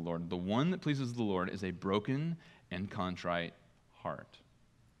please the Lord. The one that pleases the Lord is a broken and contrite heart.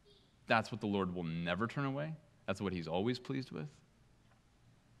 That's what the Lord will never turn away. That's what he's always pleased with.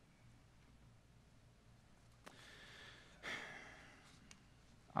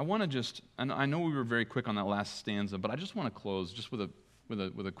 I want to just, and I know we were very quick on that last stanza, but I just want to close just with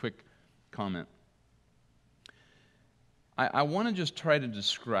a quick comment. I want to just try to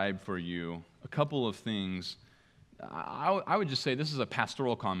describe for you a couple of things. I would just say this is a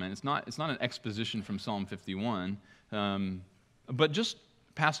pastoral comment. It's not an exposition from Psalm 51, but just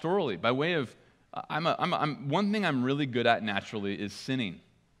pastorally, by way of, one thing I'm really good at naturally is sinning.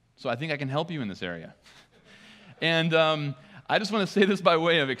 So I think I can help you in this area. And I just want to say this by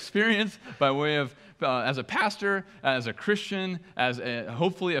way of experience, by way of, as a pastor, as a Christian, as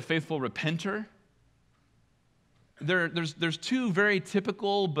hopefully a faithful repenter. There's two very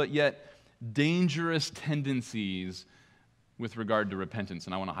typical but yet dangerous tendencies with regard to repentance,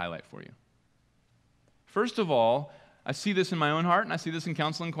 and I want to highlight for you. First of all, I see this in my own heart, and I see this in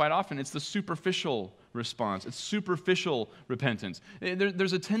counseling quite often. It's the superficial response. It's superficial repentance.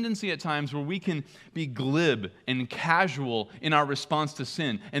 There's a tendency at times where we can be glib and casual in our response to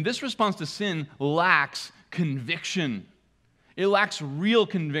sin, and this response to sin lacks conviction. It lacks real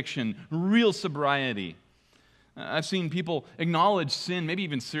conviction, real sobriety. I've seen people acknowledge sin, maybe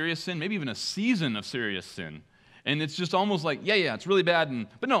even serious sin, maybe even a season of serious sin. And it's just almost like, yeah, it's really bad.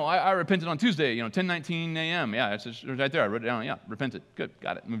 But no, I repented on Tuesday, 10:19 a.m. Yeah, it's just right there. I wrote it down. Yeah, repented. Good,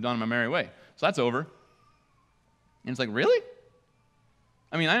 got it. Moved on my merry way. So that's over. And it's like, really?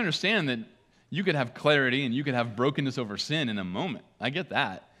 I mean, I understand that you could have clarity and you could have brokenness over sin in a moment. I get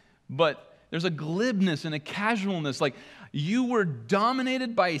that. But there's a glibness and a casualness. Like, you were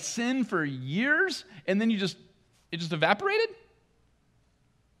dominated by sin for years, and then it just evaporated?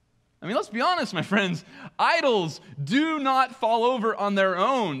 I mean, let's be honest, my friends. Idols do not fall over on their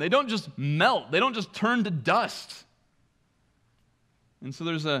own. They don't just melt. They don't just turn to dust. And so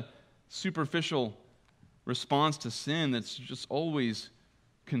there's a superficial response to sin that's just always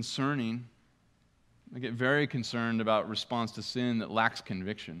concerning. I get very concerned about response to sin that lacks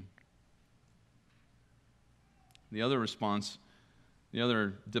conviction. The other response, the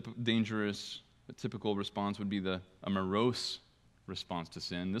other dangerous but typical response would be a morose response to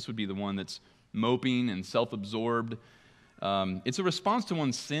sin. This would be the one that's moping and self-absorbed. It's a response to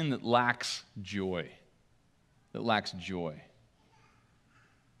one's sin that lacks joy.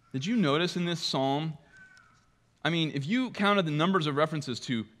 Did you notice in this psalm, I mean, if you counted the numbers of references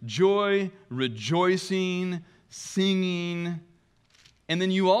to joy, rejoicing, singing, and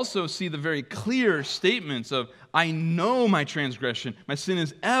then you also see the very clear statements of, I know my transgression, my sin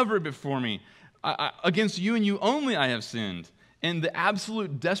is ever before me. Against you and you only I have sinned. And the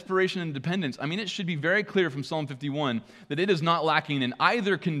absolute desperation and dependence, I mean, it should be very clear from Psalm 51 that it is not lacking in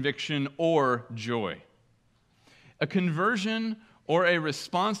either conviction or joy. A conversion or a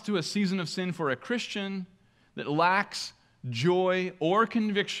response to a season of sin for a Christian that lacks joy or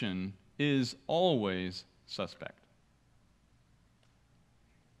conviction is always suspect.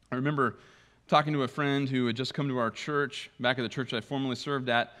 I remember talking to a friend who had just come to our church, back at the church I formerly served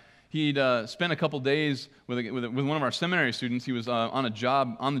at. He'd spent a couple days with one of our seminary students. He was on the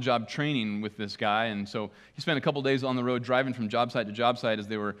job training with this guy, and so he spent a couple days on the road driving from job site to job site as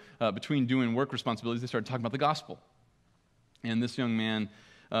they were between doing work responsibilities. They started talking about the gospel. And this young man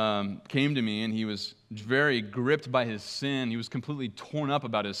came to me, and he was very gripped by his sin. He was completely torn up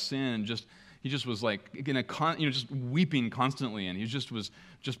about his sin. He just was like just weeping constantly, and he was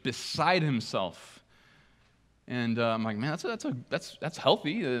just beside himself. And I'm like, man, that's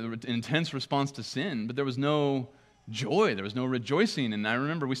healthy, an intense response to sin. But there was no joy, there was no rejoicing. And I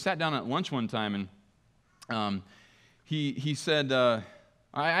remember we sat down at lunch one time, and he said, I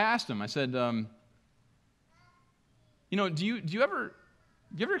asked him, I said, do you ever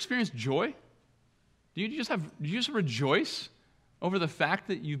experience joy? Do you just rejoice over the fact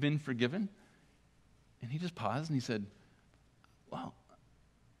that you've been forgiven? And he just paused and he said, well,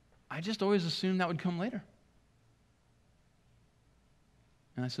 I just always assumed that would come later.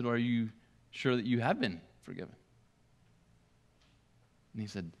 And I said, well, are you sure that you have been forgiven? And he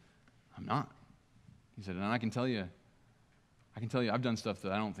said, I'm not. He said, and I can tell you I've done stuff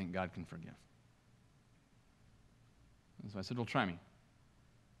that I don't think God can forgive. And so I said, well, try me.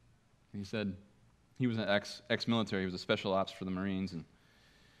 And he said, he was an ex-military. He was a special ops for the Marines, and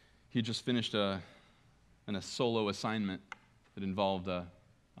he had just finished a solo assignment that involved a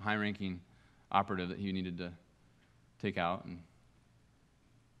high-ranking operative that he needed to take out. And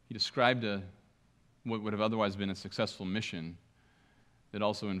he described what would have otherwise been a successful mission that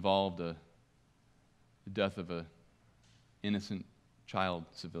also involved the death of an innocent child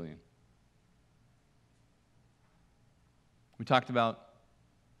civilian. We talked about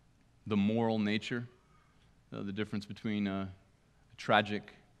the moral nature, the difference between a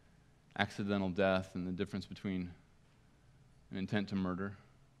tragic accidental death and the difference between an intent to murder.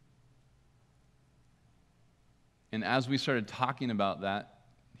 And as we started talking about that,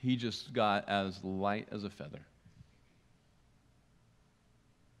 he just got as light as a feather.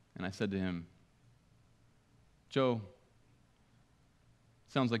 And I said to him, Joe,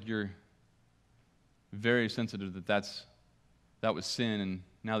 sounds like you're very sensitive that was sin, and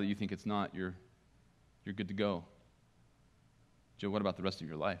now that you think it's not, you're good to go. Joe, what about the rest of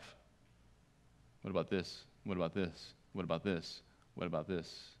your life? What about this? What about this? What about this? What about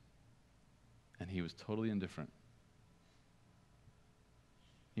this? And he was totally indifferent.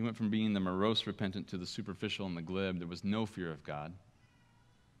 He went from being the morose repentant to the superficial and the glib. There was no fear of God.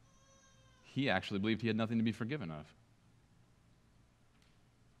 He actually believed he had nothing to be forgiven of.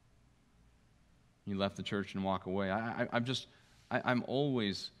 He left the church and walked away. I'm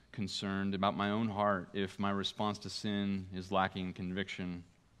always concerned about my own heart if my response to sin is lacking conviction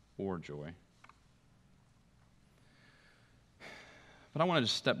or joy. But I want to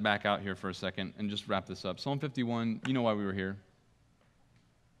just step back out here for a second and just wrap this up. Psalm 51, you know why we were here.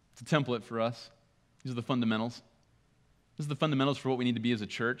 It's a template for us. These are the fundamentals. This is the fundamentals for what we need to be as a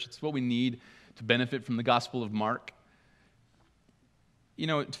church. It's what we need to benefit from the Gospel of Mark. You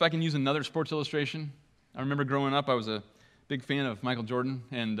know, if I can use another sports illustration, I remember growing up, I was a big fan of Michael Jordan,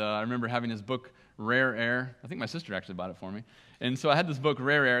 and I remember having his book, Rare Air. I think my sister actually bought it for me. And so I had this book,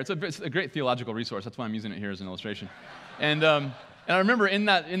 Rare Air. It's a great theological resource. That's why I'm using it here as an illustration. And I remember in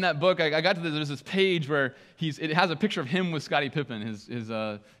that book, I got to there's this page where it has a picture of him with Scottie Pippen, his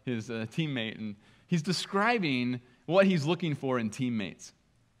teammate, and he's describing what he's looking for in teammates.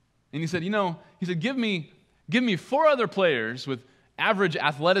 And he said, give me 4 other players with average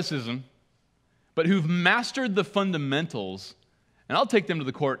athleticism, but who've mastered the fundamentals, and I'll take them to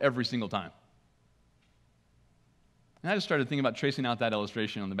the court every single time. And I just started thinking about tracing out that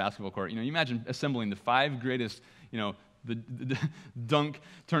illustration on the basketball court. You imagine assembling the 5 greatest, the dunk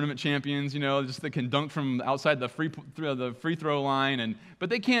tournament champions, just that can dunk from outside the free throw line, but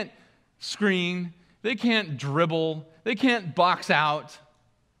they can't screen, they can't dribble, they can't box out.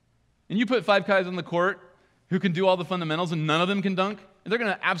 And you put 5 guys on the court who can do all the fundamentals and none of them can dunk, they're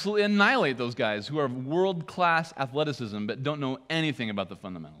going to absolutely annihilate those guys who are world-class athleticism but don't know anything about the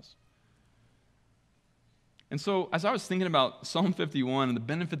fundamentals. And so as I was thinking about Psalm 51 and the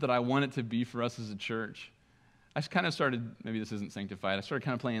benefit that I want it to be for us as a church, I kind of started, maybe this isn't sanctified, I started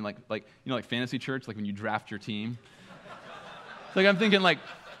kind of playing like fantasy church, like when you draft your team. I'm thinking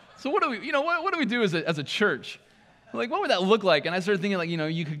so what do we do as a church? What would that look like? And I started thinking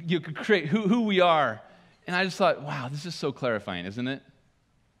you could create who we are. And I just thought, wow, this is so clarifying, isn't it?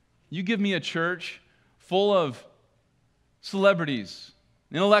 You give me a church full of celebrities,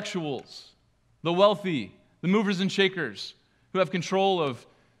 intellectuals, the wealthy, the movers and shakers who have control of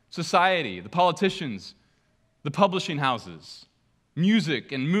society, the politicians, the publishing houses,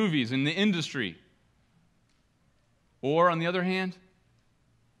 music and movies and the industry. Or, on the other hand,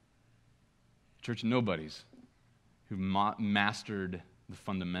 a church of nobodies who mastered the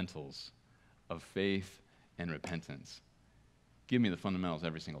fundamentals of faith and repentance. Give me the fundamentals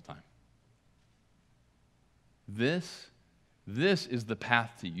every single time. This is the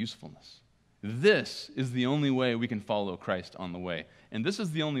path to usefulness. This is the only way we can follow Christ on the way. And this is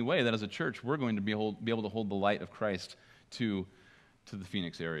the only way that as a church we're going to be able to hold the light of Christ to the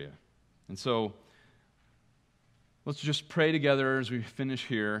Phoenix area. And so let's just pray together as we finish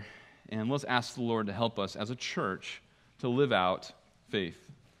here, and let's ask the Lord to help us as a church to live out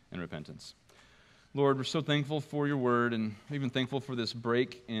faith and repentance. Lord, we're so thankful for your word, and even thankful for this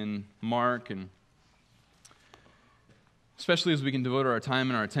break in Mark, and especially as we can devote our time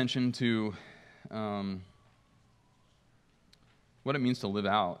and our attention to what it means to live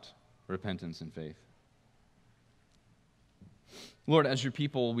out repentance and faith. Lord, as your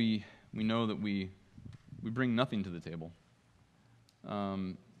people, we know that we bring nothing to the table.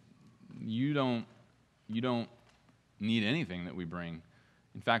 you don't need anything that we bring.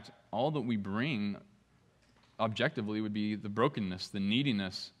 In fact, all that we bring objectively would be the brokenness, the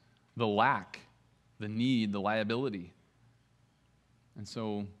neediness, the lack, the need, the liability. And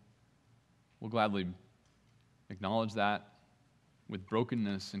so we'll gladly acknowledge that with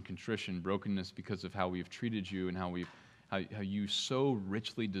brokenness and contrition, brokenness because of how we've treated you and how you so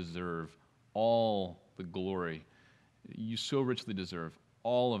richly deserve all the glory. You so richly deserve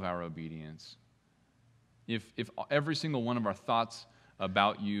all of our obedience. If every single one of our thoughts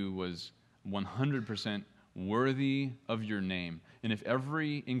about you was 100% worthy of your name, and if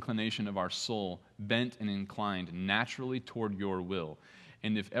every inclination of our soul bent and inclined naturally toward your will,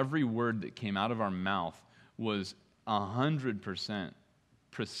 and if every word that came out of our mouth was 100%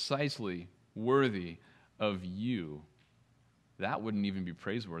 precisely worthy of you, that wouldn't even be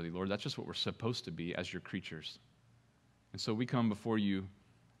praiseworthy, Lord. That's just what we're supposed to be as your creatures. And so we come before you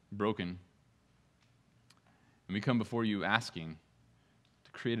broken, and we come before you asking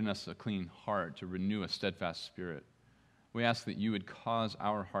to create in us a clean heart, to renew a steadfast spirit. We ask that you would cause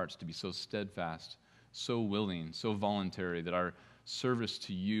our hearts to be so steadfast, so willing, so voluntary, that our service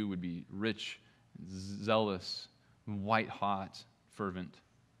to you would be rich, zealous, white-hot, fervent.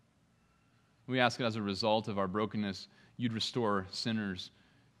 We ask that as a result of our brokenness, you'd restore sinners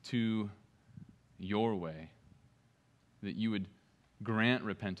to your way, that you would grant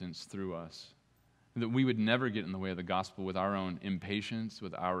repentance through us, that we would never get in the way of the gospel with our own impatience,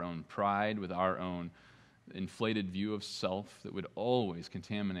 with our own pride, with our own inflated view of self that would always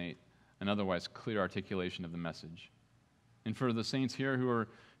contaminate an otherwise clear articulation of the message. And for the saints here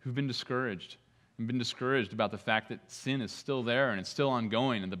who've been discouraged, and been discouraged about the fact that sin is still there and it's still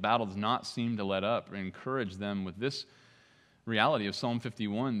ongoing and the battle does not seem to let up, encourage them with this reality of Psalm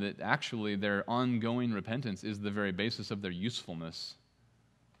 51, that actually their ongoing repentance is the very basis of their usefulness.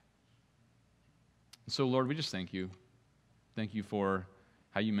 So, Lord, we just thank you. Thank you for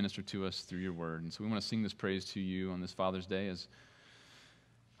how you minister to us through your word. And so we want to sing this praise to you on this Father's Day as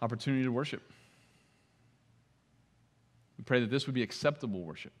opportunity to worship. We pray that this would be acceptable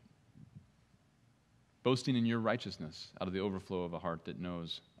worship, boasting in your righteousness out of the overflow of a heart that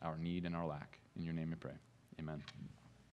knows our need and our lack. In your name we pray. Amen.